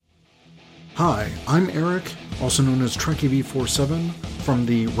Hi, I'm Eric, also known as Trekkie V47, from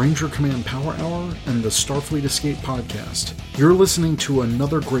the Ranger Command Power Hour and the Starfleet Escape podcast. You're listening to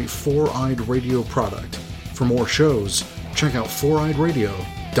another great Four-Eyed Radio product. For more shows, check out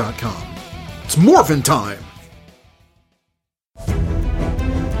foureyedradio.com. It's morphin' time!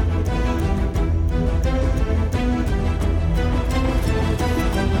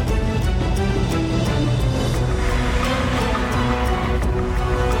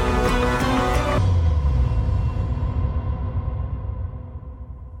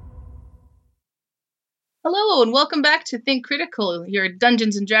 Hello, and welcome back to Think Critical, your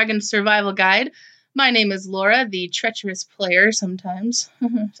Dungeons & Dragons survival guide. My name is Laura, the treacherous player, sometimes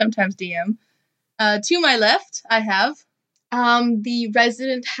DM. To my left, I have... the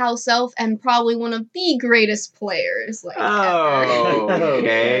resident house elf and probably one of the greatest players, ever.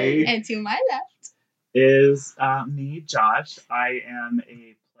 Okay. And to my left is me, Josh. I am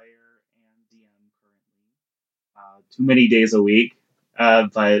a player and DM currently. Too many days a week.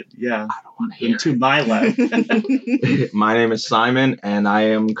 But yeah, and to my left. My name is Simon, and I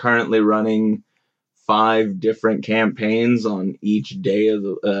am currently running 5 different campaigns on each day of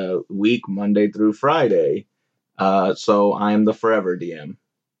the week, Monday through Friday. So I am the forever DM.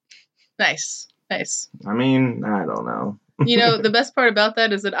 Nice. I mean, I don't know. You know, the best part about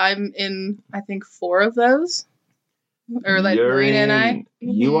that is that I'm in, I think, 4 of those. Or like Marina and I.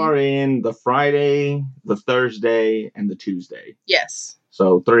 You are in the Friday, the Thursday, and the Tuesday. Yes.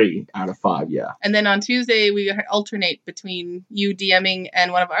 So 3 out of 5, yeah. And then on Tuesday, we alternate between you DMing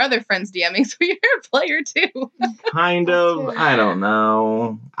and one of our other friends DMing, so you're a player too. Kind of. I don't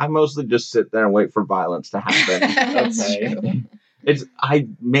know. I mostly just sit there and wait for violence to happen. That's Okay. true. I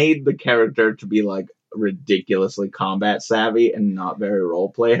made the character to be like ridiculously combat savvy and not very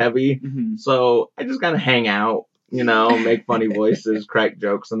roleplay heavy. Mm-hmm. So I just kind of hang out, you know, make funny voices, crack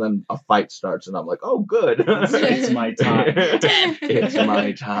jokes, and then a fight starts, and I'm like, oh, good. It's my time. It's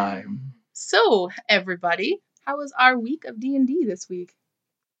my time. So, everybody, how was our week of D&D this week?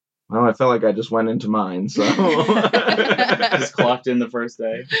 Well, I felt like I just went into mine, so. Just clocked in the first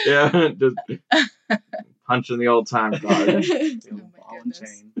day. Yeah, just punching the old time card. Oh my Ball and goodness.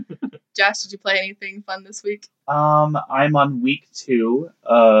 chain. Josh, did you play anything fun this week? I'm on week 2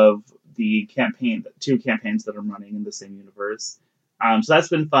 of the 2 campaigns that I'm running in the same universe. So that's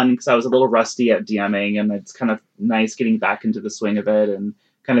been fun because I was a little rusty at DMing, and it's kind of nice getting back into the swing of it and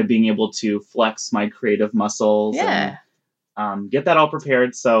kind of being able to flex my creative muscles and get that all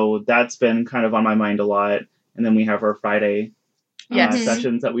prepared. So that's been kind of on my mind a lot. And then we have our Friday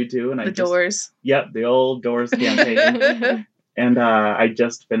sessions that we do. And Doors. Yep, the old Doors campaign. And I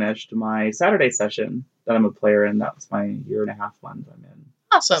just finished my Saturday session that I'm a player in. That was my 1.5 one I'm in.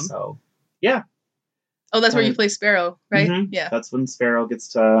 Awesome. So, yeah. Oh, that's where you play Sparrow, right? Mm-hmm. Yeah. That's when Sparrow gets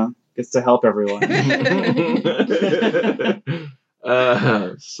to help everyone.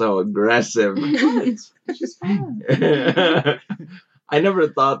 So aggressive. It's just fun. I never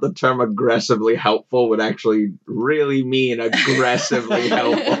thought the term aggressively helpful would actually really mean aggressively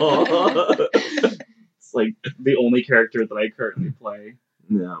helpful. It's like the only character that I currently play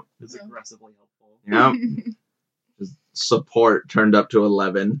No. is aggressively helpful. Yep. Just support turned up to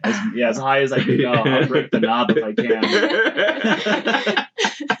 11. As high as I can go. I'll break the knob if I can.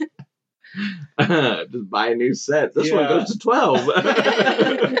 Just buy a new set. This one goes to 12. What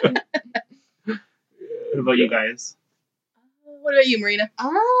about you guys? What about you, Marina?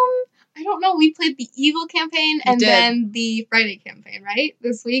 I don't know. We played the Evil campaign and then the Friday campaign, right?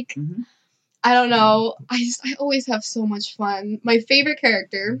 This week. Mm-hmm. I don't know. I always have so much fun. My favorite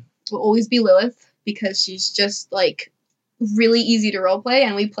character will always be Lilith because she's just like really easy to roleplay,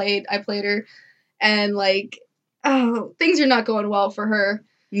 and I played her, and like, things are not going well for her.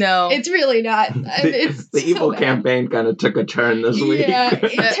 No. It's really not. It's the so evil bad. campaign kind of took a turn this week. Yeah,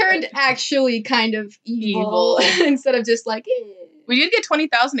 it turned actually kind of evil. Instead of just like, We did get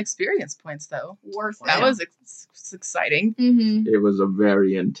 20,000 experience points, though. worth it. That was exciting. Mm-hmm. It was a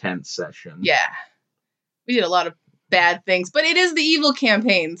very intense session. Yeah. We did a lot of bad things, but it is the evil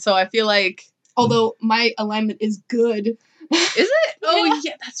campaign, so I feel like... Although my alignment is good. Is it? Oh, Yeah.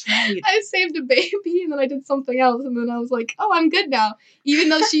 yeah, that's right. I saved a baby, and then I did something else, and then I was like, oh, I'm good now. Even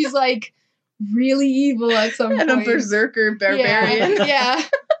though she's, like, really evil at some And point. a berserker barbarian. Yeah.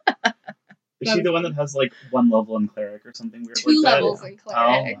 Is she the one that has like 1 level in cleric or something weird 2 like levels that? in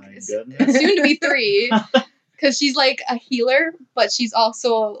cleric. Oh my It's goodness. soon to be 3. Because she's, like, a healer, but she's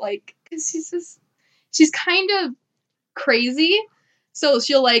also, like, because she's kind of crazy. So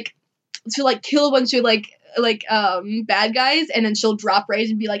she'll kill a bunch of, like, bad guys, and then she'll drop rage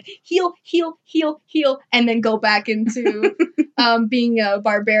and be like, heal, heal, heal, heal, and then go back into being a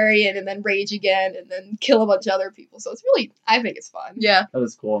barbarian, and then rage again, and then kill a bunch of other people. So it's really, I think it's fun. Yeah. That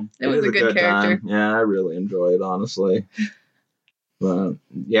was cool. It was a good character. Time. Yeah, I really enjoy it, honestly. But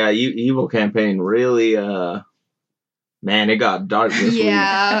yeah, Evil campaign really, man, it got dark this week.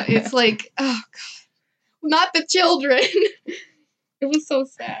 Yeah, it's like, oh god, not the children. It was so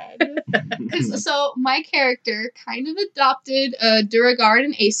sad. So my character kind of adopted Duragard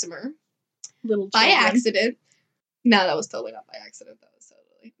and Aesimer Little by children. accident. No, that was totally not by accident. That was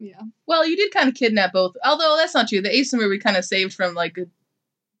totally, yeah. Well, you did kind of kidnap both. Although that's not true. The Aesimer we kind of saved from like a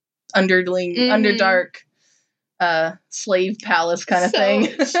underdark slave palace kind of thing.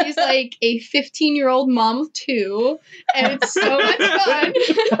 She's like a 15-year-old mom of 2, and it's so much fun.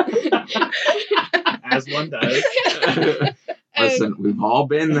 As one does. Listen, we've all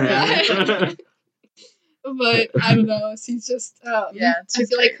been there. But I don't know. She's just Yeah, I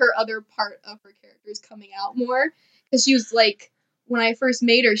feel like her other part of her character is coming out more, because she was like, when I first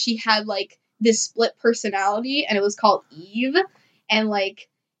made her, she had like this split personality, and it was called Eve, and like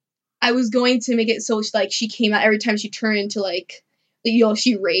I was going to make it so she came out every time she turned into like,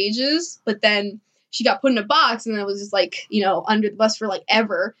 she rages, but then she got put in a box, and then it was just like, under the bus for like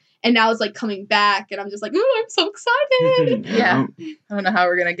ever. And now it's like coming back, and I'm just like, ooh, I'm so excited. Yeah. I don't know how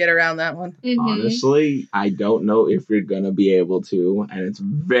we're going to get around that one. Mhm. Honestly, I don't know if you're going to be able to, and it's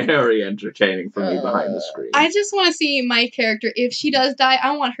very entertaining for me behind the screen. I just want to see my character. If she does die,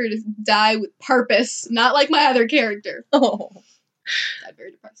 I want her to die with purpose, not like my other character. Oh. Died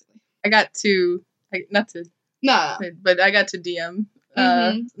very depressingly. I got to, No. but I got to DM.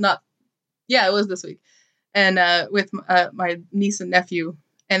 It was this week. And with my niece and nephew.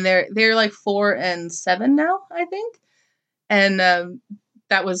 And they're like 4 and 7 now, I think. And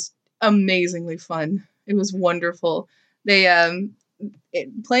that was amazingly fun. It was wonderful. They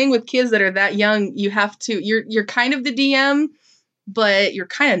playing with kids that are that young, you have to, you're kind of the DM, but you're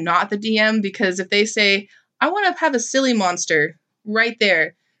kind of not the DM, because if they say, I want to have a silly monster right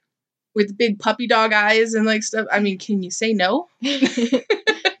there with big puppy dog eyes and like stuff, I mean, can you say no?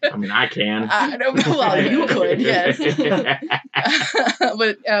 I mean, I can. Well, you could, yes.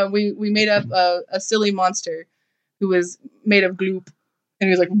 But we made up a silly monster who was made of gloop, and he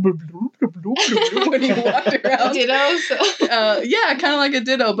was like bloop, bloop, bloop, bloop, bloop, when he walked around. Ditto. So. Yeah, kind of like a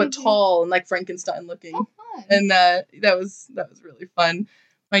ditto, but tall and like Frankenstein looking. Oh, fun. And that was really fun.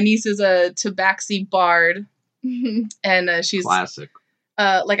 My niece is a tabaxi bard, and she's Classic.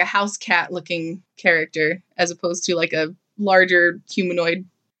 like a house cat looking character, as opposed to like a larger humanoid.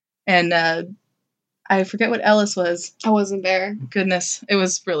 And I forget what Ellis was. I wasn't there. Goodness, it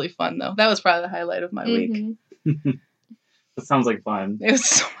was really fun though. That was probably the highlight of my week. That sounds like fun. It was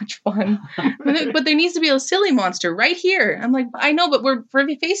so much fun. But there needs to be a silly monster right here. I'm like, I know, but we're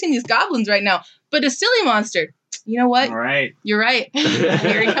facing these goblins right now. But a silly monster. You know what? All right. You're right.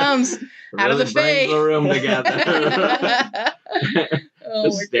 Here he comes. Out of the brings Fae. the room together. Oh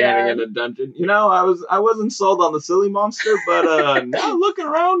Just my standing God. in a dungeon. I wasn't sold on the silly monster, but now looking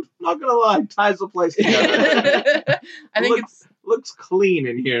around, not gonna lie, ties the place together. I think looks clean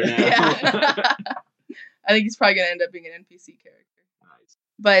in here now. Yeah. I think he's probably gonna end up being an NPC character. Nice.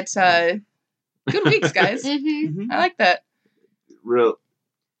 But good weeks, guys. I like that.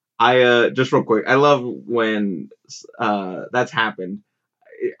 Just real quick, I love when that's happened.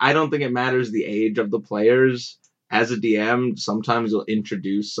 I don't think it matters the age of the players. As a DM, sometimes you'll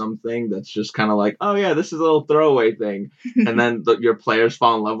introduce something that's just kind of like, oh yeah, this is a little throwaway thing. And then your players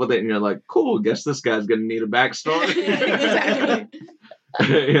fall in love with it, and you're like, cool, guess this guy's going to need a backstory. Exactly.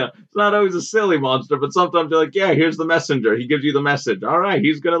 Yeah, it's not always a silly monster, but sometimes you're like, yeah, here's the messenger. He gives you the message. All right,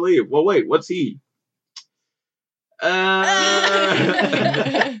 he's going to leave. Well, wait, what's he? He's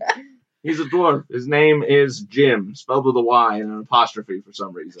a dwarf. His name is Jim, spelled with a Y and an apostrophe for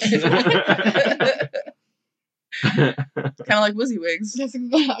some reason. Kind of like WYSIWYGs. That's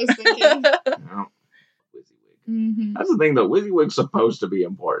what I was thinking. No. WYSIWYG. That's the thing, though. WYSIWYG's supposed to be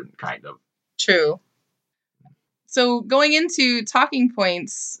important, kind of. True. So going into talking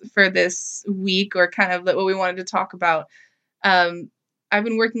points for this week, or kind of what we wanted to talk about, I've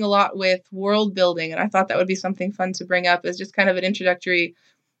been working a lot with world building, and I thought that would be something fun to bring up as just kind of an introductory.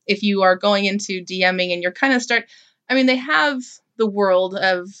 If you are going into DMing and you're kind of they have the world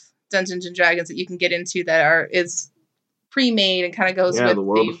of Dungeons and Dragons that you can get into that is pre-made and kind of goes with the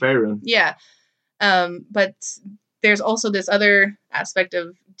world of Faerun. Yeah. But there's also this other aspect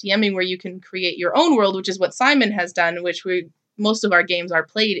of DMing where you can create your own world, which is what Simon has done, which most of our games are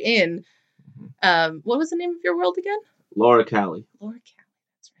played in. What was the name of your world again? Laura Callie. Laura Callie,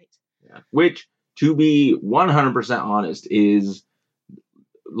 that's right. Yeah. Which, to be 100% honest, is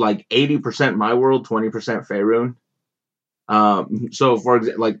like 80% my world, 20% Faerun. So for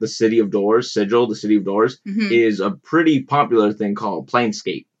example, like the City of Doors, Sigil, the City of Doors, is a pretty popular thing called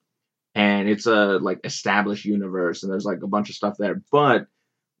Planescape. And it's a like established universe, and there's like a bunch of stuff there. But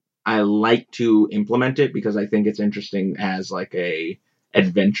I like to implement it because I think it's interesting as like a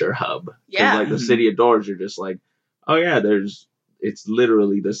adventure hub. Yeah. Like the City of Doors, you're just like, oh yeah, it's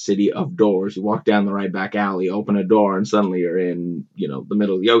literally the City of Doors. You walk down the right back alley, open a door, and suddenly you're in, the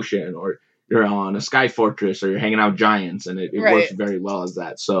middle of the ocean, or you're on a sky fortress, or you're hanging out with giants, and it works very well as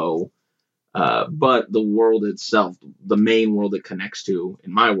that. So, but the world itself, the main world it connects to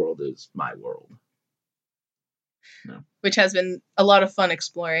in my world is my world. No. Which has been a lot of fun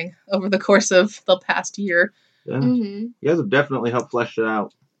exploring over the course of the past year. Yeah. You guys have definitely helped flesh it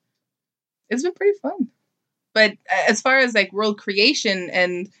out. It's been pretty fun. But as far as like world creation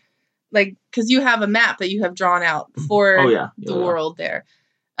and like, because you have a map that you have drawn out for the world there.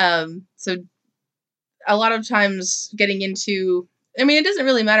 So a lot of times getting into, I mean, it doesn't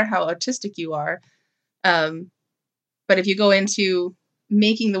really matter how artistic you are. But if you go into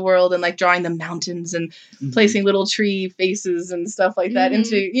making the world and like drawing the mountains and placing little tree faces and stuff like that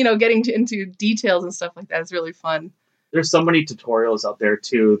into, getting into details and stuff like that is really fun. There's so many tutorials out there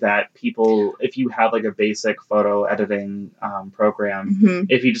too that people, if you have like a basic photo editing program,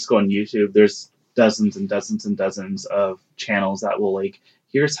 if you just go on YouTube, there's dozens and dozens and dozens of channels that will like,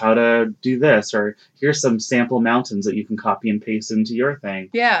 here's how to do this, or here's some sample mountains that you can copy and paste into your thing.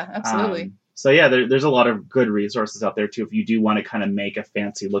 Yeah, absolutely. So yeah, there's a lot of good resources out there too if you do want to kind of make a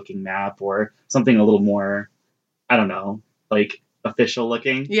fancy looking map or something a little more, I don't know, like official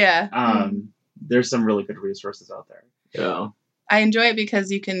looking. Yeah. There's some really good resources out there. Yeah. I enjoy it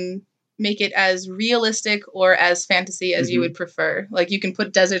because you can make it as realistic or as fantasy as you would prefer. Like you can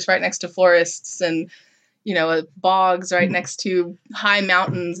put deserts right next to forests and, bogs right next to high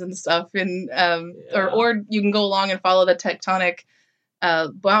mountains and stuff. And, or you can go along and follow the tectonic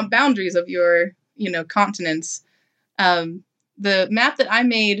boundaries of your, continents. The map that I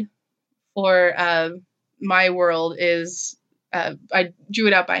made for my world is, I drew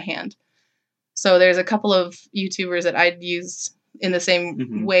it out by hand. So there's a couple of YouTubers that I'd used in the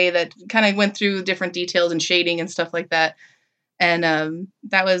same way that kind of went through different details and shading and stuff like that. And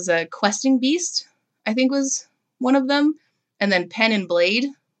that was Questing Beast, I think was one of them. And then Pen and Blade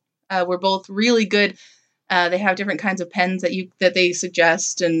were both really good. They have different kinds of pens that they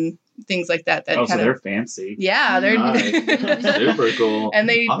suggest and things like that. So they're fancy. Yeah, they're nice. Super cool. And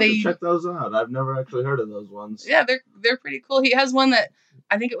they check those out. I've never actually heard of those ones. Yeah, they're pretty cool. He has one that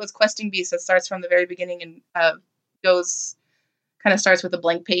I think it was Questing Beast that starts from the very beginning and starts with a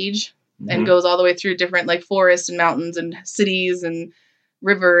blank page and goes all the way through different like forests and mountains and cities and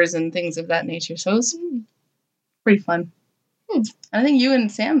rivers and things of that nature. So it's pretty fun. I think you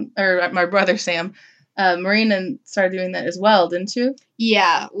and Sam, or my brother Sam, Marina started doing that as well, didn't you?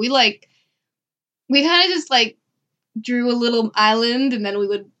 Yeah, we kind of just like drew a little island, and then we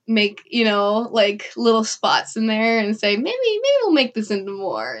would make like little spots in there and say maybe we'll make this into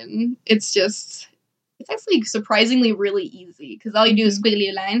more. And it's actually surprisingly really easy because all you do is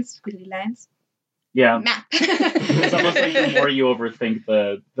squiggly lines. Yeah. Map. It's almost like the more you overthink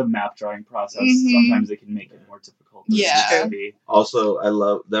the map drawing process, sometimes it can make it more difficult. Yeah.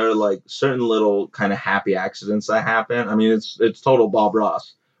 Also, there are like certain little kind of happy accidents that happen. I mean, it's total Bob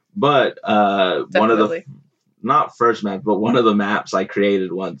Ross. But one of the, not first map, but one of the maps I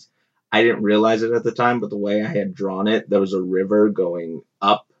created once, I didn't realize it at the time, but the way I had drawn it, there was a river going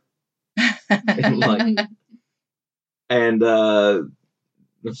up. and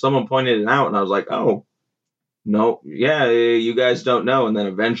someone pointed it out, and I was like, oh, no, yeah, you guys don't know. And then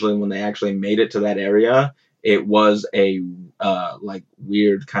eventually when they actually made it to that area, it was a like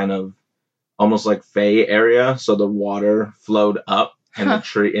weird kind of almost like Fey area. So the water flowed up and the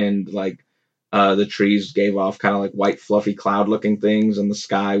tree and like the trees gave off kind of like white fluffy cloud looking things, and the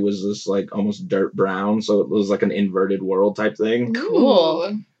sky was this like almost dirt brown. So it was like an inverted world type thing.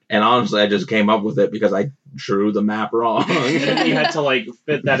 Cool. And honestly, I just came up with it because I drew the map wrong. And you had to like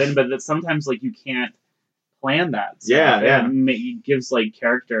fit that in, but sometimes like you can't plan that. So it gives like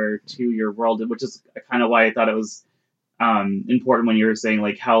character to your world, which is kind of why I thought it was important when you were saying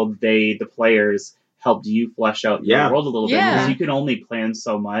like how the players helped you flesh out your world a little bit, because you can only plan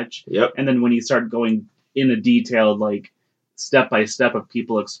so much. Yep. And then when you start going in a detailed like step by step of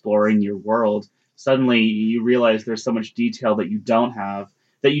people exploring your world, suddenly you realize there's so much detail that you don't have,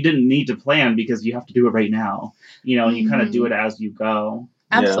 that you didn't need to plan because you have to do it right now. And you kind of do it as you go.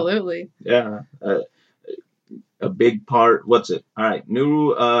 Absolutely. Yeah. a big part. What's it? All right,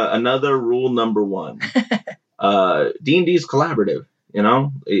 new another rule number 1. D&D is collaborative. You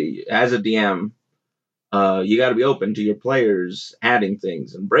know, as a DM, you got to be open to your players adding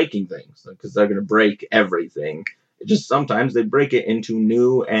things and breaking things because they're going to break everything. It just sometimes they break it into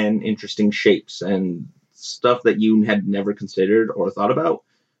new and interesting shapes and stuff that you had never considered or thought about.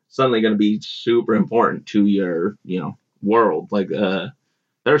 Suddenly going to be super important to your, world. Like there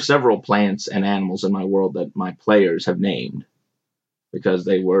are several plants and animals in my world that my players have named because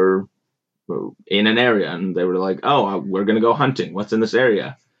they were in an area and they were like, oh, we're going to go hunting. What's in this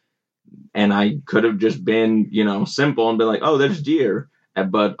area? And I could have just been, simple and been like, oh, there's deer.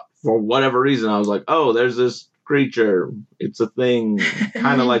 But for whatever reason, I was like, oh, there's this creature. It's a thing,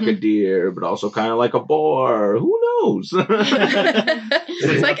 kind of like a deer, but also kind of like a boar. Who knows?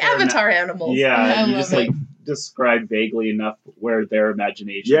 It's like Avatar animals. Yeah, you just describe vaguely enough where their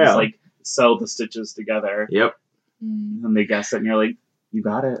imagination is sew the stitches together. Yep. And they guess it, and you're like, you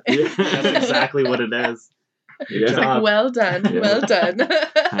got it. That's exactly what it is. It's like, well done, well done.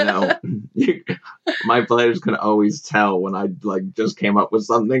 I know. My players can always tell when I just came up with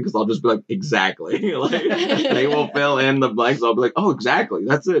something because I'll just be like, exactly. They will fill in the blanks. I'll be like, oh, exactly.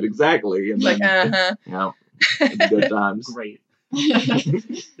 That's it, exactly. And it's good times. Great.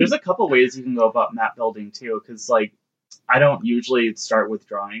 There's a couple ways you can go about map building too, because I don't usually start with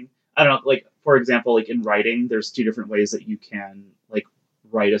drawing. I don't know, for example, in writing, there's 2 different ways that you can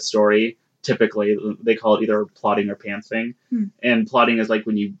write a story. Typically, they call it either plotting or pantsing. And plotting is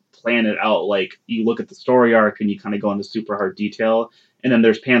when you plan it out, you look at the story arc and you kind of go into super hard detail. And then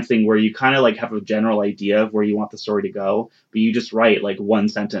there's pantsing where you kind of have a general idea of where you want the story to go, but you just write 1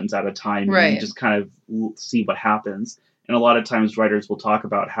 sentence at a time. Right. And you just kind of see what happens. And a lot of times writers will talk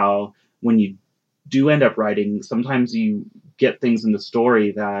about how when you do end up writing, sometimes you get things in the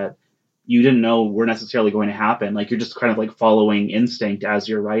story that you didn't know were necessarily going to happen. You're just kind of following instinct as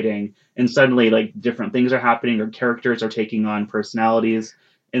you're writing, and suddenly different things are happening or characters are taking on personalities.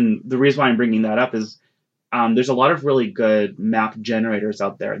 And the reason why I'm bringing that up is there's a lot of really good map generators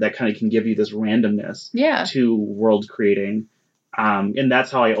out there that kind of can give you this randomness to world creating. And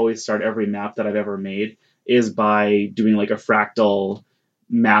that's how I always start every map that I've ever made, is by doing a fractal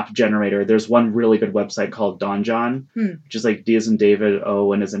map generator. There's one really good website called Donjon, which is D as in David,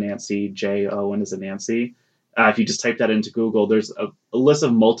 O and as in Nancy, J, O and as in Nancy. If you just type that into Google, there's a list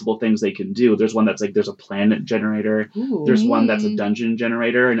of multiple things they can do. There's one that's there's a planet generator. Ooh. There's one that's a dungeon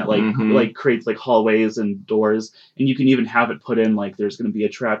generator, and it creates hallways and doors. And you can even have it put in there's going to be a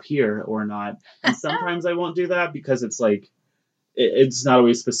trap here or not. And sometimes I won't do that because it's it's not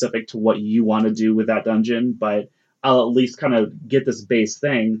always specific to what you want to do with that dungeon, but I'll at least kind of get this base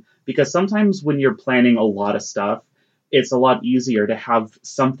thing, because sometimes when you're planning a lot of stuff, it's a lot easier to have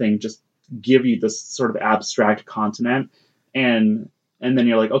something just give you this sort of abstract continent, and then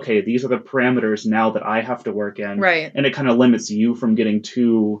you're like, okay, these are the parameters now that I have to work in. Right. And it kind of limits you from getting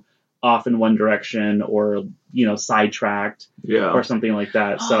too off in one direction or, sidetracked or something like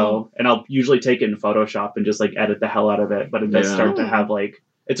that. Oh. So, and I'll usually take it in Photoshop and just edit the hell out of it. But it does start to have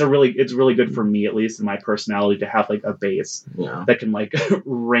it's really good for me, at least in my personality, to have a base that can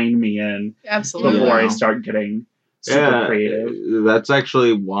rein me in. Absolutely. Before I start getting super creative. That's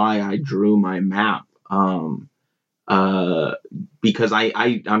actually why I drew my map. Because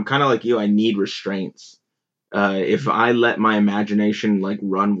I'm kind of like you. I need restraints. If I let my imagination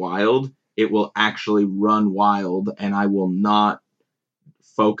run wild, it will actually run wild, and I will not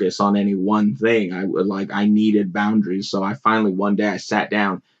focus on any one thing. I needed boundaries. So I finally one day I sat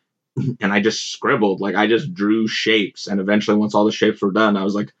down and I just scribbled. I just drew shapes, and eventually once all the shapes were done, I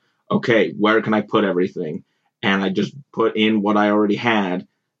was like, okay, where can I put everything? And I just put in what I already had,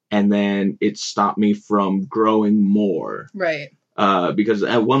 and then it stopped me from growing more. Right. Because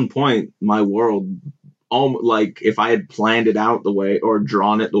at one point my world, if I had planned it out the way or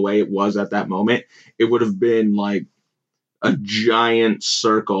drawn it the way it was at that moment, it would have been a giant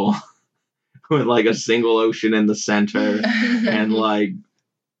circle with a single ocean in the center and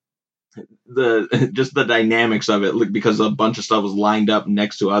the dynamics of it, because a bunch of stuff was lined up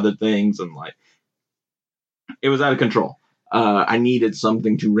next to other things, and it was out of control. I needed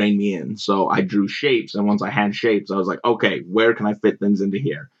something to rein me in, so I drew shapes, and once I had shapes, I was like, okay, where can I fit things into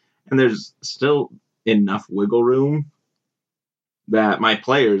here? And there's still enough wiggle room that my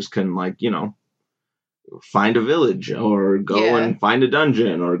players can find a village or go and find a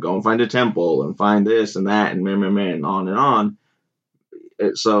dungeon or go and find a temple and find this and that and and on and on.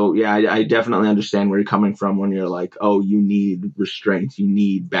 So I definitely understand where you're coming from when you're like, oh, you need restraints, you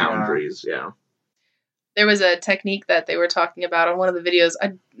need boundaries. There was a technique that they were talking about on one of the videos.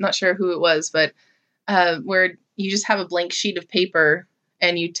 I'm not sure who it was, but where you just have a blank sheet of paper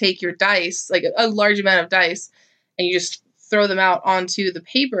and you take your dice, like a large amount of dice, and you just throw them out onto the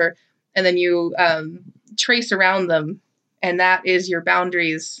paper, and then you trace around them, and that is your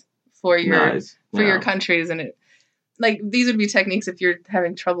boundaries for your your countries. And it, like, these would be techniques if you're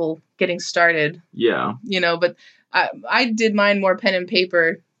having trouble getting started. Yeah. But I did mine more pen and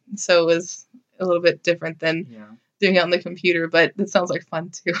paper, so it was a little bit different than doing it on the computer, but it sounds like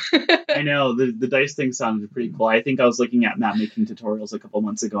fun too. I know, the dice thing sounded pretty cool. I think I was looking at map making tutorials a couple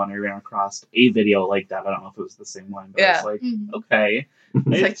months ago, and I ran across a video like that. I don't know if it was the same one, but I was like, okay.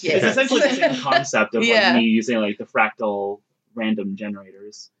 It's essentially the same concept of like me using like the fractal random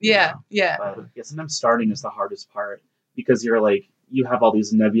generators. Yeah. But sometimes starting is the hardest part, because you have all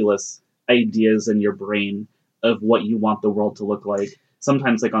these nebulous ideas in your brain of what you want the world to look like.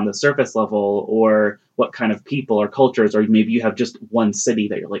 Sometimes like on the surface level, or what kind of people or cultures, or maybe you have just one city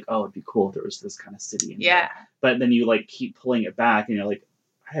that you're like, oh, it'd be cool if there was this kind of city in there. But then you like keep pulling it back, and you're like,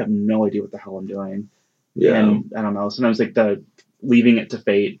 I have no idea what the hell I'm doing. And I don't know, sometimes like leaving it to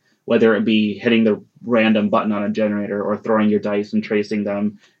fate, whether it be hitting the random button on a generator or throwing your dice and tracing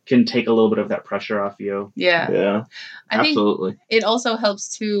them, can take a little bit of that pressure off you. I absolutely. think it also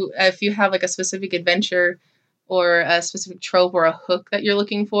helps too, if you have like a specific adventure or a specific trope or a hook that you're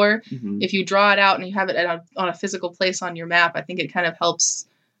looking for. If you draw it out and you have it on a physical place on your map, I think it kind of helps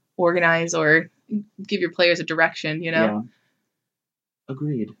organize or give your players a direction,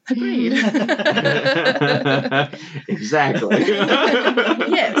 Agreed. Exactly.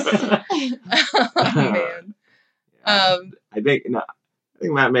 Yes. Oh, man. I think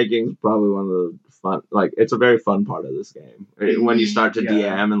map making is probably one of the fun, like, it's a very fun part of this game. When you start to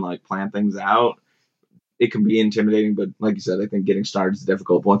DM and like plan things out, it can be intimidating, but like you said, I think getting started is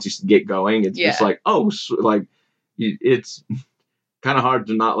difficult. Once you get going, it's just like, it's kind of hard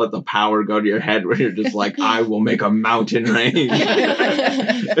to not let the power go to your head where you're just like, I will make a mountain range.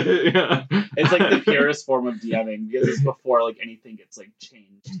 It's like the purest form of DMing, because it's before like anything gets like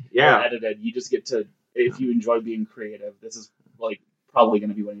changed or edited. You just get to, if you enjoy being creative, this is like probably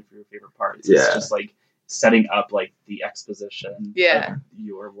going to be one of your favorite parts. It's just like setting up like the exposition of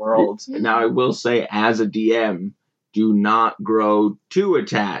your world. Now, I will say, as a DM, do not grow too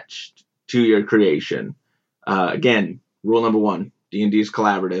attached to your creation. Again, rule number 1, D&D is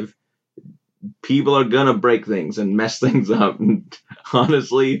collaborative. People are gonna break things and mess things up.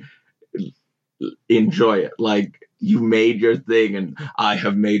 Honestly, enjoy it. Like, you made your thing, and I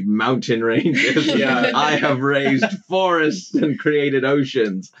have made mountain ranges. I have raised forests and created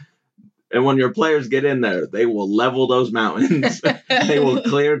oceans. And when your players get in there, they will level those mountains. They will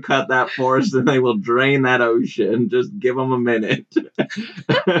clear cut that forest, and they will drain that ocean. Just give them a minute.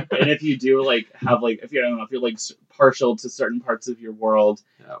 And if you do if you're like partial to certain parts of your world,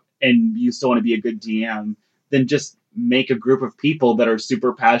 and you still want to be a good DM, then just make a group of people that are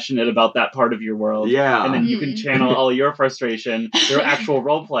super passionate about that part of your world. And then you can channel all your frustration through actual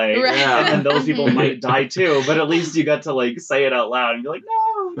role play. And then those people might die too, but at least you got to like say it out loud and be like,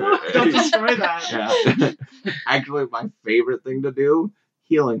 no, don't destroy that. Actually, my favorite thing to do,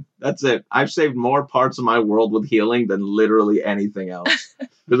 healing. That's it. I've saved more parts of my world with healing than literally anything else.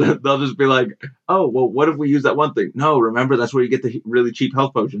 They'll just be like, oh, well, what if we use that one thing? No, remember, that's where you get the really cheap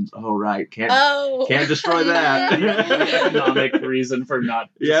health potions. Oh, right. Can't destroy that. The economic reason for not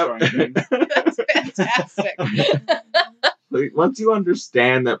destroying things. That's fantastic. Once you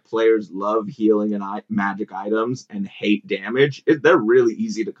understand that players love healing and magic items and hate damage, they're really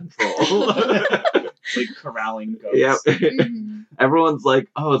easy to control. Like corralling ghosts. Everyone's like,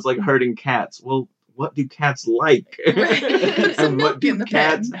 oh, it's like herding cats. Well, what do cats like? And what do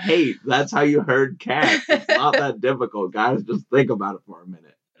cats hate? That's how you herd cats. It's not that difficult, guys. Just think about it for a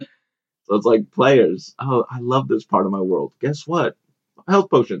minute. So it's like, players, oh, I love this part of my world. Guess what? Health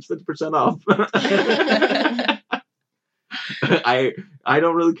potions, 50% off. I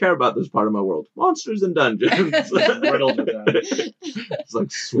don't really care about this part of my world. Monsters and dungeons. Riddled with that. It's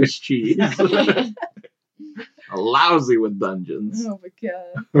like Swiss cheese. Lousy with dungeons. Oh my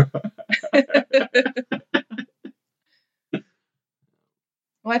god.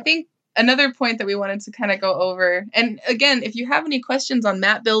 Well, I think another point that we wanted to kind of go over, and again, if you have any questions on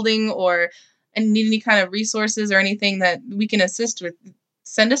map building and need any kind of resources or anything that we can assist with,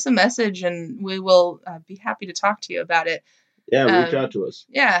 send us a message and we will be happy to talk to you about it. Yeah, reach out to us.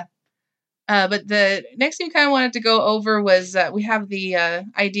 Yeah. But the next thing we kind of wanted to go over was we have the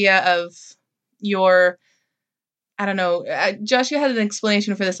idea of your, I don't know, Josh, you had an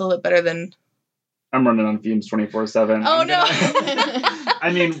explanation for this a little bit better than I'm running on fumes 24/7. Oh, no.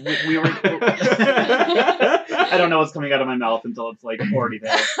 I mean, we were. I don't know what's coming out of my mouth until it's like already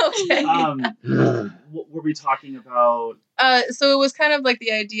there. Okay. What were we talking about? So it was kind of like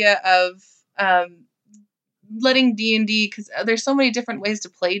the idea of letting D&D, because there's so many different ways to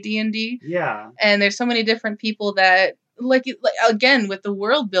play D&D. Yeah. And there's so many different people that, like again, with the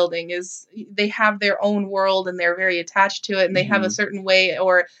world building, is they have their own world and they're very attached to it, and they have a certain way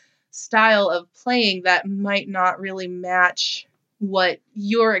or style of playing that might not really match what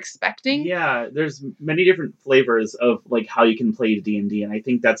you're expecting. Yeah, there's many different flavors of like how you can play D&D, and I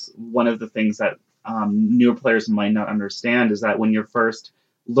think that's one of the things that newer players might not understand, is that when you're first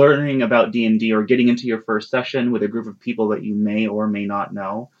learning about D&D or getting into your first session with a group of people that you may or may not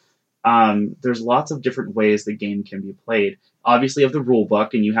know, there's lots of different ways the game can be played. Obviously, you have the rule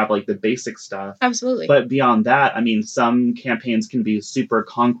book, and you have like the basic stuff. Absolutely. But beyond that, I mean, some campaigns can be super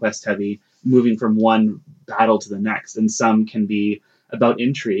conquest heavy, moving from one battle to the next, and some can be about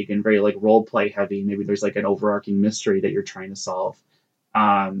intrigue and very like role play heavy. Maybe there's like an overarching mystery that you're trying to solve.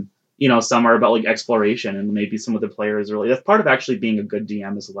 Some are about like exploration, and maybe some of the players really, that's part of actually being a good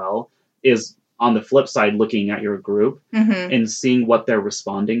DM as well, is on the flip side, looking at your group and seeing what they're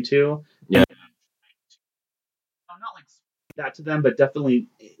responding to. Yeah. Not like that to them, but definitely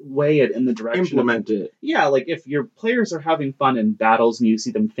weigh it in the direction. Implement it. Yeah, like if your players are having fun in battles and you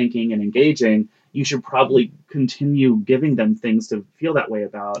see them thinking and engaging, you should probably continue giving them things to feel that way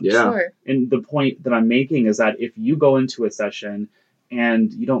about. Yeah. Sure. And the point that I'm making is that if you go into a session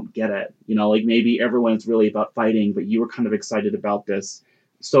and you don't get it, like maybe everyone's really about fighting, but you were kind of excited about this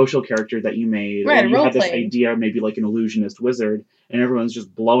social character that you made, right, or you had this role-playing idea, maybe like an illusionist wizard, and everyone's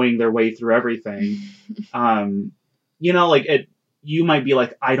just blowing their way through everything. You might be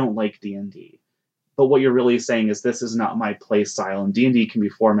like, I don't like D&D, but what you're really saying is this is not my play style, and D&D can be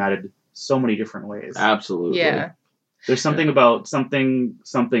formatted so many different ways. Absolutely. Yeah. There's something about something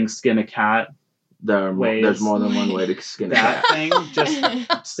skin a cat. There's more than one way to skin a cat. That thing,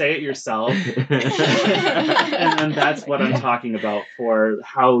 just say it yourself. And then that's what I'm talking about for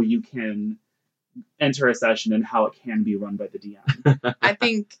how you can enter a session and how it can be run by the DM. I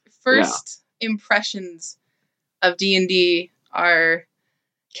think first impressions of D&D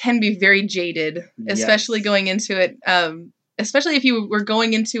can be very jaded, especially going into it. Especially if you were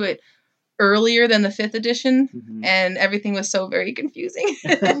going into it earlier than the 5th edition, and everything was so very confusing.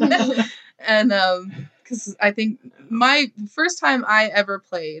 And because I think my first time I ever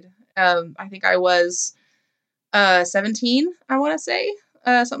played, I think I was 17, I want to say,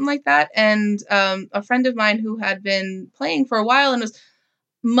 something like that. And a friend of mine who had been playing for a while and was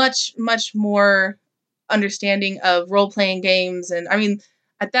much, much more understanding of role-playing games. And I mean,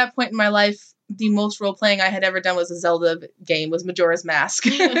 at that point in my life, the most role-playing I had ever done was a Zelda game, was Majora's Mask.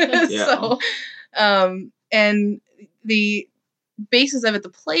 So, and the basis of it, the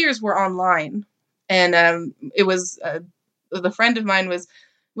players were online, and it was the friend of mine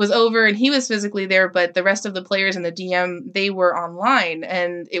was over, and he was physically there, but the rest of the players and the DM, they were online,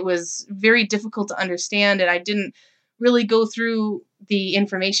 and it was very difficult to understand, and I didn't really go through the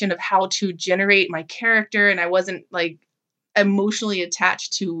information of how to generate my character, and I wasn't like emotionally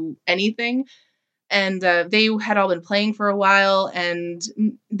attached to anything. And they had all been playing for a while, and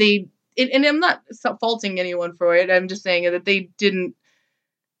and I'm not faulting anyone for it. I'm just saying that they didn't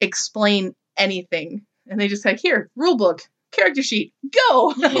explain anything, and they just like, here, rule book, character sheet,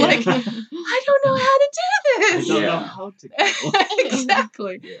 go. Like, I don't know how to do this. I don't know how to go.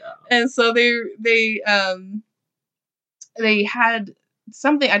 Exactly. Yeah. And so they had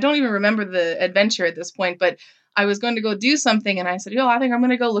something. I don't even remember the adventure at this point, but I was going to go do something, and I said, I think I'm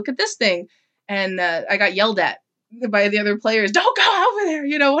going to go look at this thing. And I got yelled at by the other players. Don't go over there.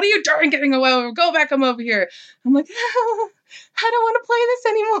 What are you doing getting away? Go back. I'm over here. I'm like, I don't want to play this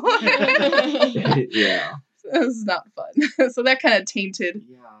anymore. Yeah. This is not fun. So that kind of tainted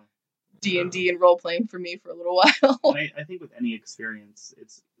D&D and role-playing for me for a little while. I think with any experience,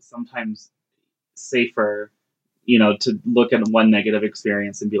 it's sometimes safer, to look at one negative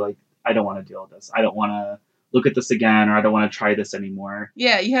experience and be like, I don't want to deal with this. I don't want to look at this again, or I don't want to try this anymore.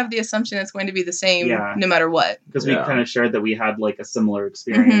 Yeah, you have the assumption it's going to be the same no matter what. Because we kind of shared that we had like a similar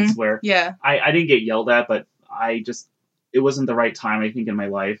experience where I didn't get yelled at, but it wasn't the right time, I think, in my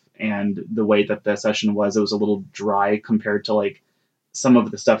life. And the way that the session was, it was a little dry compared to like some of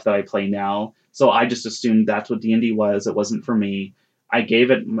the stuff that I play now. So I just assumed that's what D&D was. It wasn't for me. I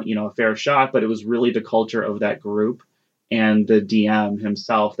gave it, a fair shot, but it was really the culture of that group and the DM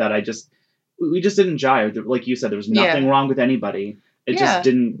himself that we just didn't jive. Like you said, there was nothing wrong with anybody. It just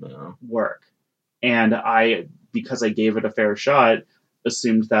didn't work. And because I gave it a fair shot,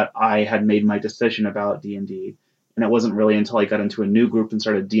 assumed that I had made my decision about D&D. And it wasn't really until I got into a new group and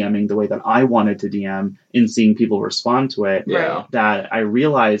started DMing the way that I wanted to DM and seeing people respond to it Yeah. that I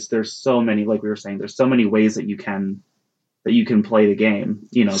realized there's so many, like we were saying, there's so many ways that you can play the game.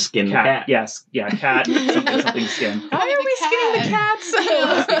 You know, Skin the cat. Yes, yeah, cat, something skin. Why are we skinning the cats?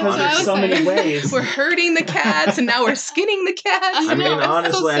 Because there's so many ways. We're hurting the cats, and now we're skinning the cats. I mean, it's so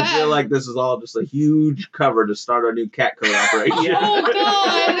honestly, I feel sad. like this is all just a huge cover to start our new cat code operation. Oh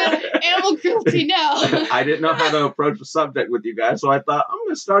God, animal cruelty now. I didn't know how to approach the subject with you guys, so I thought I'm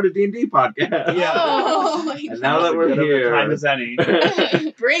going to start a D&D podcast. Yeah. Oh my And now that As we're good of a here, time as any.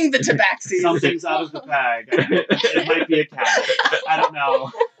 Bring the tabaxi. Something's out of the bag. It might be a cat. I don't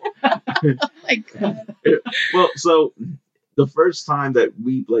know. Oh my God. well, so the first time that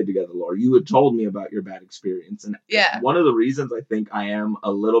we played together, Laura, you had told me about your bad experience, and Yeah. one of the reasons I think I am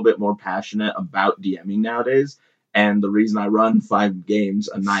a little bit more passionate about DMing nowadays, and the reason I run 5 games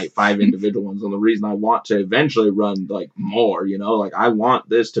a night, 5 individual ones, and the reason I want to eventually run like more, like I want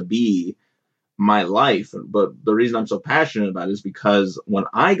this to be my life. But the reason I'm so passionate about it is because when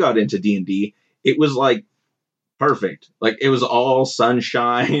I got into D&D, it was like perfect. Like it was all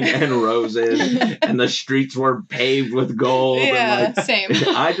sunshine and roses, and the streets were paved with gold. Yeah, And same.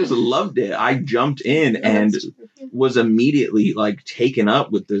 I just loved it. I jumped in and was immediately like taken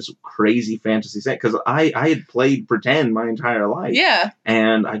up with this crazy fantasy set because I had played pretend my entire life. Yeah.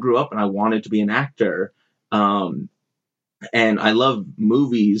 And I grew up and I wanted to be an actor. And I love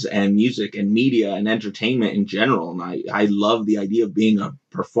movies and music and media and entertainment in general. And I love the idea of being a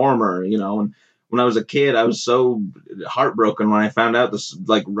performer, and when I was a kid, I was so heartbroken when I found out this,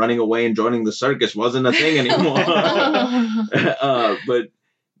 like running away and joining the circus wasn't a thing anymore. But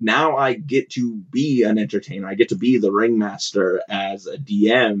now I get to be an entertainer. I get to be the ringmaster as a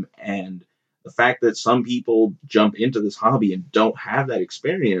DM. And the fact that some people jump into this hobby and don't have that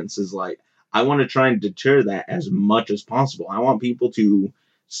experience is like, I want to try and deter that as much as possible. I want people to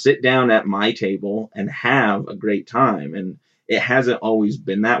sit down at my table and have a great time. And it hasn't always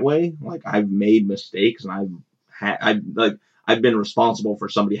been that way. Like I've made mistakes and I've been responsible for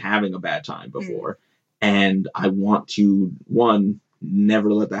somebody having a bad time before. And I want to, 1,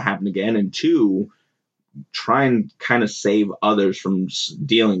 never let that happen again. And 2, try and kind of save others from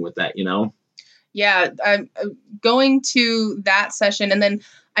dealing with that, Yeah. I'm going to that session. And then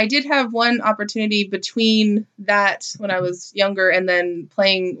I did have one opportunity between that when I was younger and then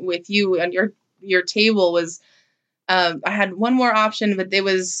playing with you and your table was, I had one more option, but it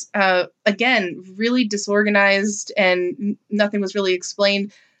was, again, really disorganized and nothing was really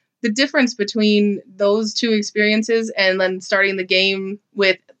explained. The difference between those 2 experiences and then starting the game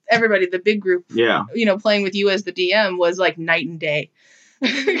with everybody, the big group, playing with you as the DM was like night and day.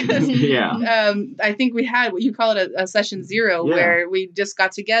 I think we had what you call it a session 0 where we just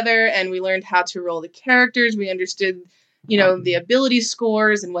got together and we learned how to roll the characters. We understood, the ability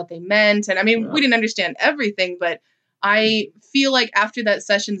scores and what they meant. And I mean, we didn't understand everything, but I feel like after that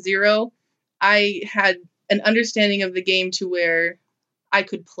session 0, I had an understanding of the game to where I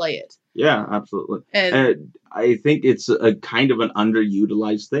could play it. Yeah, absolutely. And I think it's a kind of an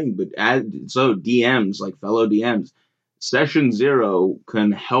underutilized thing, but so DMs, like fellow DMs, session 0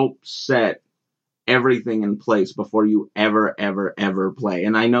 can help set everything in place before you ever play.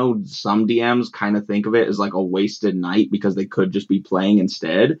 And I know some DMs kind of think of it as like a wasted night because they could just be playing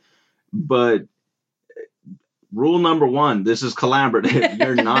instead. But rule number 1, this is collaborative.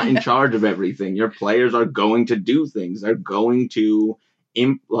 You're not in charge of everything. Your players are going to do things. They're going to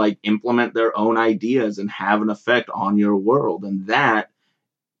implement their own ideas and have an effect on your world. And that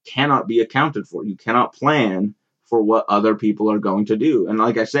cannot be accounted for. You cannot plan for what other people are going to do. And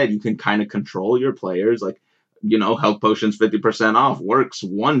like I said, you can kind of control your players. Like, health potions 50% off works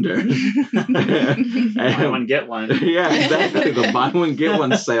wonders. Buy one, get one. Yeah, exactly. The buy one, get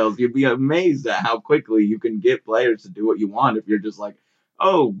one sales. You'd be amazed at how quickly you can get players to do what you want if you're just like,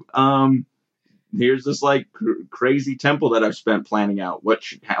 here's this like crazy temple that I've spent planning out.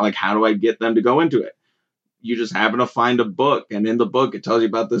 How do I get them to go into it? You just happen to find a book, and in the book it tells you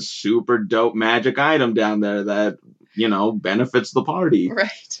about this super dope magic item down there that, benefits the party.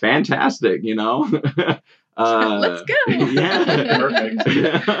 Right. Fantastic, Let's go. Yeah. Perfect.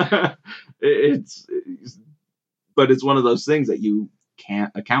 But it's one of those things that you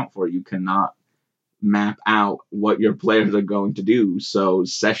can't account for. You cannot map out what your players are going to do. So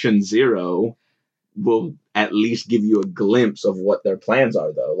session 0 will at least give you a glimpse of what their plans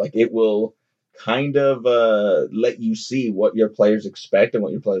are, though. Like it will kind of let you see what your players expect and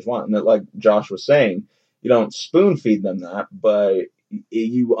what your players want. And that, like Josh was saying, you don't spoon feed them that, but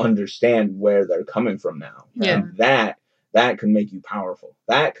you understand where they're coming from now. Yeah. And that that can make you powerful.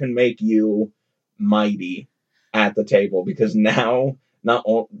 That can make you mighty at the table, because now not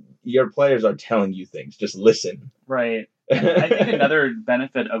all your players are telling you things. Just listen. Right. And I think another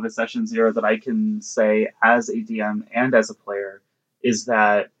benefit of a session 0 that I can say as a DM and as a player is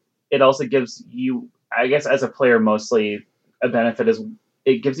that it also gives you, I guess as a player mostly, a benefit is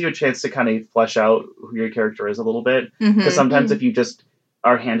it gives you a chance to kind of flesh out who your character is a little bit. Because sometimes if you just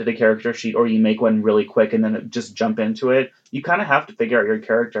are handed a character sheet or you make one really quick and then just jump into it, you kind of have to figure out your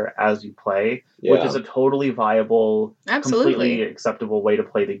character as you play, which is a totally viable, completely acceptable way to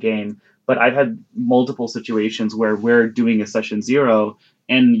play the game. But I've had multiple situations where we're doing a session 0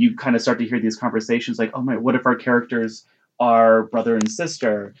 and you kind of start to hear these conversations like, oh my, what if our characters are brother and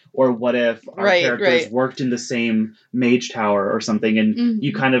sister? Or what if our characters worked in the same mage tower or something? And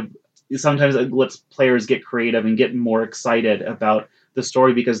you kind of, sometimes it lets players get creative and get more excited about the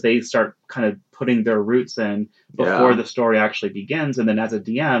story because they start kind of putting their roots in before the story actually begins. And then as a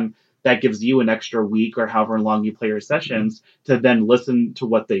DM, that gives you an extra week or however long you play your sessions to then listen to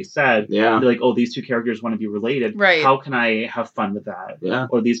what they said. Yeah. And be like, oh, these two characters want to be related. Right. How can I have fun with that? Yeah.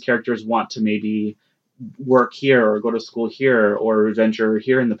 Or these characters want to maybe work here or go to school here or adventure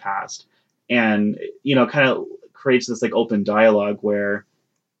here in the past. And, you know, kind of creates this like open dialogue where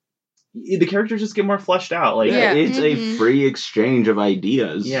the characters just get more fleshed out. Like it's a free exchange of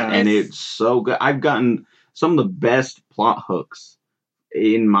ideas. Yeah. And it's so good. I've gotten some of the best plot hooks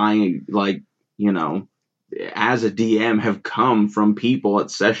in my, like, you know, as a DM have come from people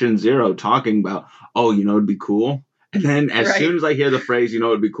at session 0 talking about, oh, you know, it'd be cool. And then as soon as I hear the phrase, you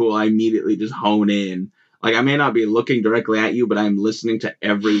know, it'd be cool, I immediately just hone in. Like, I may not be looking directly at you, but I'm listening to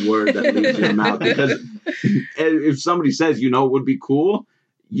every word that leaves your mouth. Because if somebody says, you know, it would be cool,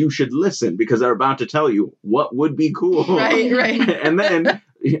 you should listen because they're about to tell you what would be cool. Right. And then,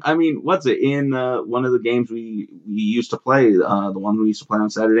 I mean, what's it in one of the games we used to play, the one we used to play on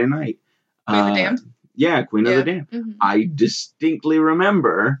Saturday night? Queen of the Damned? Yeah, Queen of the Damned. I distinctly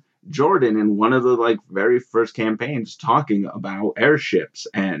remember Jordan in one of the like very first campaigns talking about airships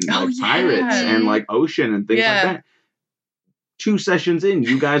and pirates and like ocean and things like that. 2 sessions in,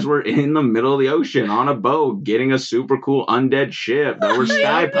 you guys were in the middle of the ocean on a boat getting a super cool undead ship that were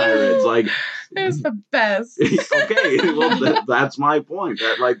sky pirates. Like, it was the best. Okay, well, that's my point.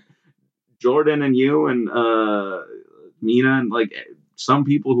 That like Jordan and you and Mina and like some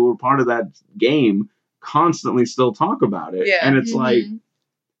people who were part of that game constantly still talk about it. Yeah. And it's like,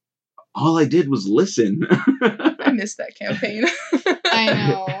 all I did was listen. I missed that campaign.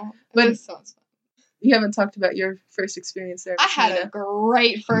 I know. But it so fun. You haven't talked about your first experience there. I had a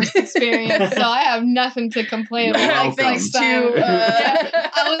great first experience, so I have nothing to complain about. Thanks to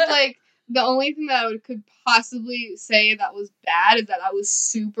I was like, the only thing that I could possibly say that was bad is that I was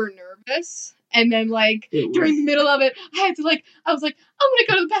super nervous. And then, like, during the middle of it, I was like, I'm going to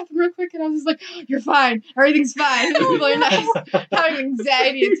go to the bathroom real quick. And I was just like, you're fine. Everything's fine. People are nice. Having an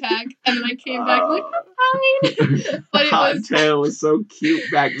anxiety attack. And then I came back like, I'm fine. But it was... Tail was so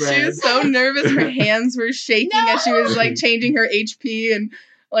cute back then. She was so nervous. Her hands were shaking as she was, like, changing her HP. And,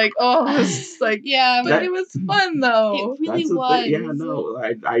 like, oh, it was like, but it was fun, though. It really was. Yeah, no,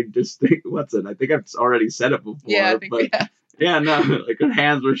 I just think, I think I've already said it before. Yeah, I think we have. Yeah, no, like her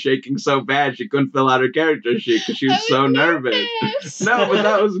hands were shaking so bad she couldn't fill out her character sheet because she was so nervous. No, but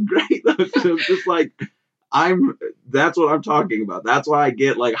that was great though. It was just like, that's what I'm talking about. That's why I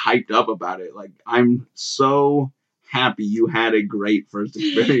get like hyped up about it. Like, I'm so happy you had a great first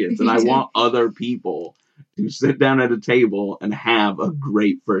experience, and I want other people to sit down at a table and have a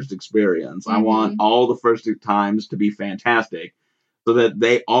great first experience. I want all the first times to be fantastic, so that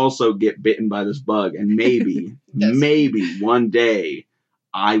they also get bitten by this bug, and maybe, maybe one day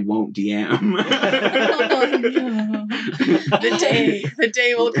I won't DM. The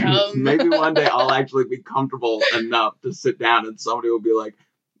day will come. Maybe one day I'll actually be comfortable enough to sit down and somebody will be like,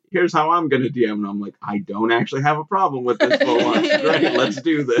 here's how I'm going to DM. And I'm like, I don't actually have a problem with this for once. Great, let's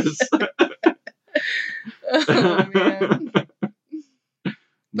do this. Oh, man.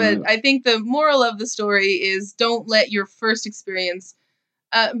 But I think the moral of the story is don't let your first experience,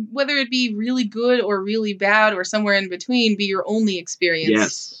 whether it be really good or really bad or somewhere in between, be your only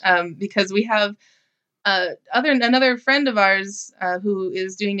experience. Yes. Because we have another friend of ours who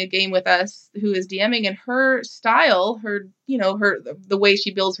is doing a game with us who is DMing, and her style, the way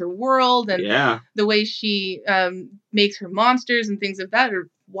she builds her world and the way she makes her monsters and things of that are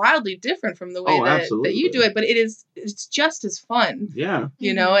wildly different from the way that you do it, but it's just as fun. Yeah.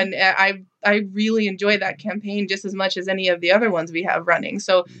 You know, and I really enjoy that campaign just as much as any of the other ones we have running.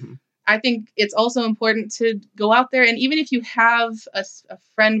 So I think it's also important to go out there, and even if you have a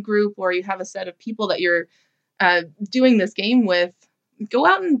friend group or you have a set of people that you're doing this game with, go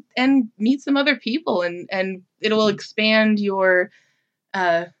out and meet some other people, and it'll expand your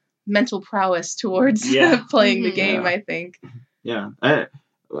mental prowess towards playing the game, I think. Yeah.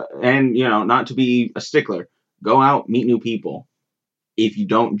 And, not to be a stickler, go out, meet new people. If you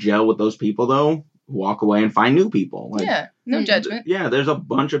don't gel with those people, though, walk away and find new people. No judgment. There's a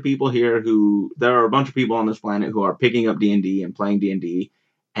bunch of people here there are a bunch of people on this planet who are picking up D&D and playing D&D.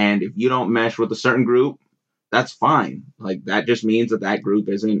 And if you don't mesh with a certain group, that's fine. Like, that just means that group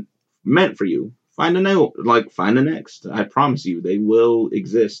isn't meant for you. Find the next. I promise you, they will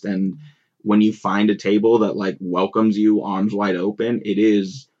exist. And when you find a table that welcomes you arms wide open, it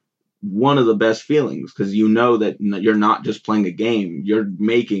is one of the best feelings, because you know that you're not just playing a game, you're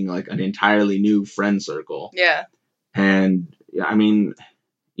making an entirely new friend circle. Yeah. And I mean,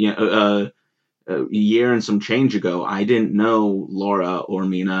 a year and some change ago, I didn't know Laura or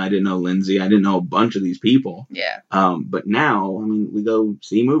Mina. I didn't know Lindsay. I didn't know a bunch of these people. Yeah. But now, I mean, we go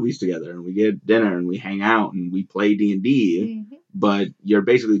see movies together, and we get dinner, and we hang out, and we play D&D. But you're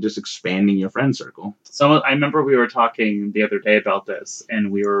basically just expanding your friend circle. So I remember we were talking the other day about this, and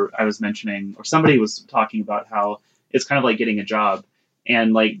I was mentioning, or somebody was talking about how it's kind of like getting a job,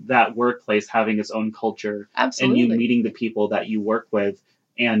 and that workplace having its own culture. Absolutely. And you meeting the people that you work with,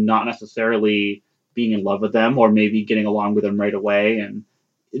 and not necessarily being in love with them, or maybe getting along with them right away. And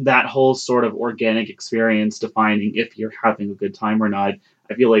that whole sort of organic experience defining if you're having a good time or not,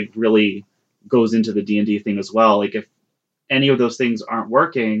 I feel really goes into the D&D thing as well. If any of those things aren't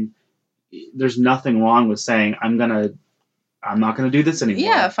working, there's nothing wrong with saying, I'm not gonna do this anymore.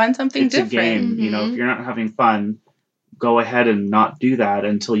 Yeah, find something it's different. A game. If you're not having fun, go ahead and not do that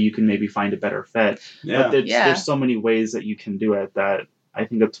until you can maybe find a better fit. Yeah. But there's so many ways that you can do it that I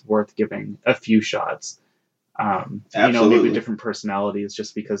think it's worth giving a few shots. Absolutely. Maybe different personalities,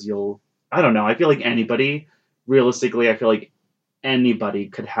 just because I don't know. I feel anybody, realistically, anybody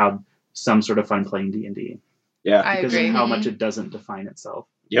could have some sort of fun playing D&D. Yeah. I Because agree. of how much it doesn't define itself.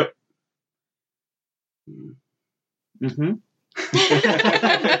 Yep. Mm-hmm. I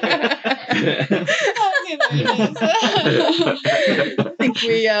think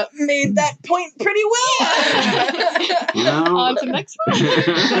we made that point pretty well. On to the next one.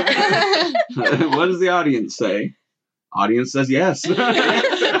 What does the audience say? Audience says yes. Survey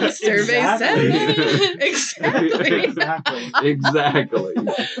says Exactly.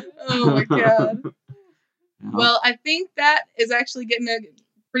 Oh my god. Well, I think that is actually getting to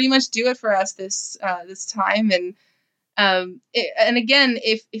pretty much do it for us this time. And again,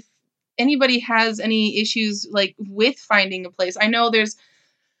 if anybody has any issues with finding a place, I know there's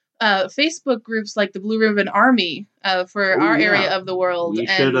Facebook groups like the Blue Ribbon Army for our area of the world. We we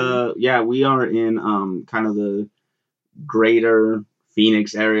are in kind of the greater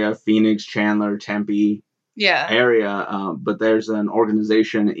Phoenix area, Phoenix, Chandler, Tempe area. But there's an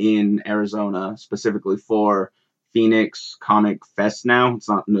organization in Arizona specifically for Phoenix Comic Fest now.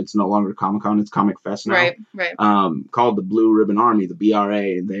 It's no longer Comic-Con, it's Comic Fest now. Right. Called the Blue Ribbon Army, the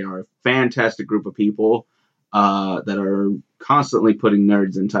BRA. They are a fantastic group of people that are constantly putting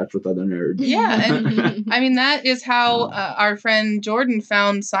nerds in touch with other nerds. Yeah, and I mean, that is how our friend Jordan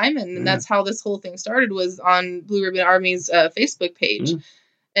found Simon, and that's how this whole thing started, was on Blue Ribbon Army's Facebook page.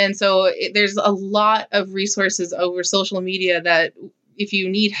 And so there's a lot of resources over social media that if you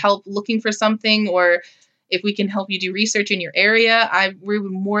need help looking for something, or if we can help you do research in your area, we're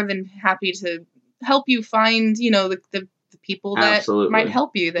more than happy to help you find, the people that might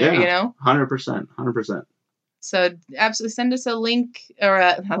help you there, 100%. So absolutely send us a link, or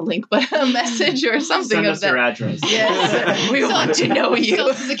not a link, but a message or something. Send us your address. Yes, we want to know you.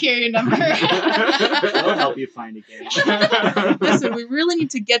 Social security number. We'll help you find a game. Listen, we really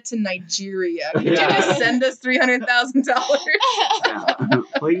need to get to Nigeria. Could you just send us $300,000?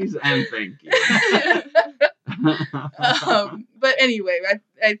 Please and thank you. But anyway,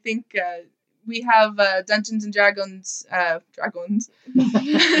 I think we have Dungeons and Dragons.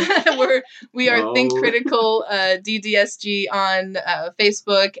 We are Think Critical DDSG on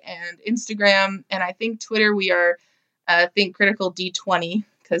Facebook and Instagram, and I think Twitter we are Think Critical D20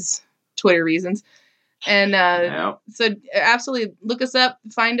 because Twitter reasons. And so absolutely look us up,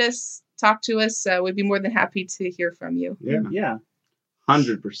 find us, talk to us. We'd be more than happy to hear from you. Yeah.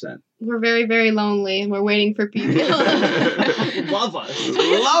 100%. We're very, very lonely, and we're waiting for people. Love us.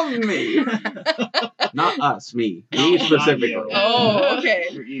 Love me. Not us, me. Me specifically. Oh, okay.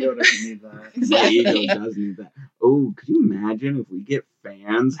 Your ego doesn't need that. Exactly. My ego does need that. Oh, could you imagine if we get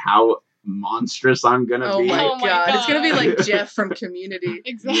fans, how monstrous I'm going to be? Oh my god. God. It's going to be like Jeff from Community.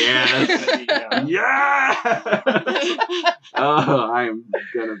 Exactly. Yes. Yeah. Oh, I'm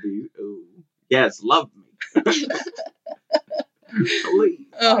going to be... Ooh. Yes, love me. Please.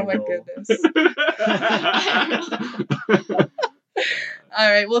 Oh my know. goodness. All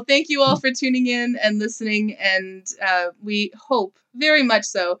right. Well, thank you all for tuning in and listening, and we hope very much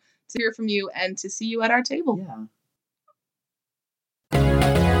so to hear from you and to see you at our table. Yeah.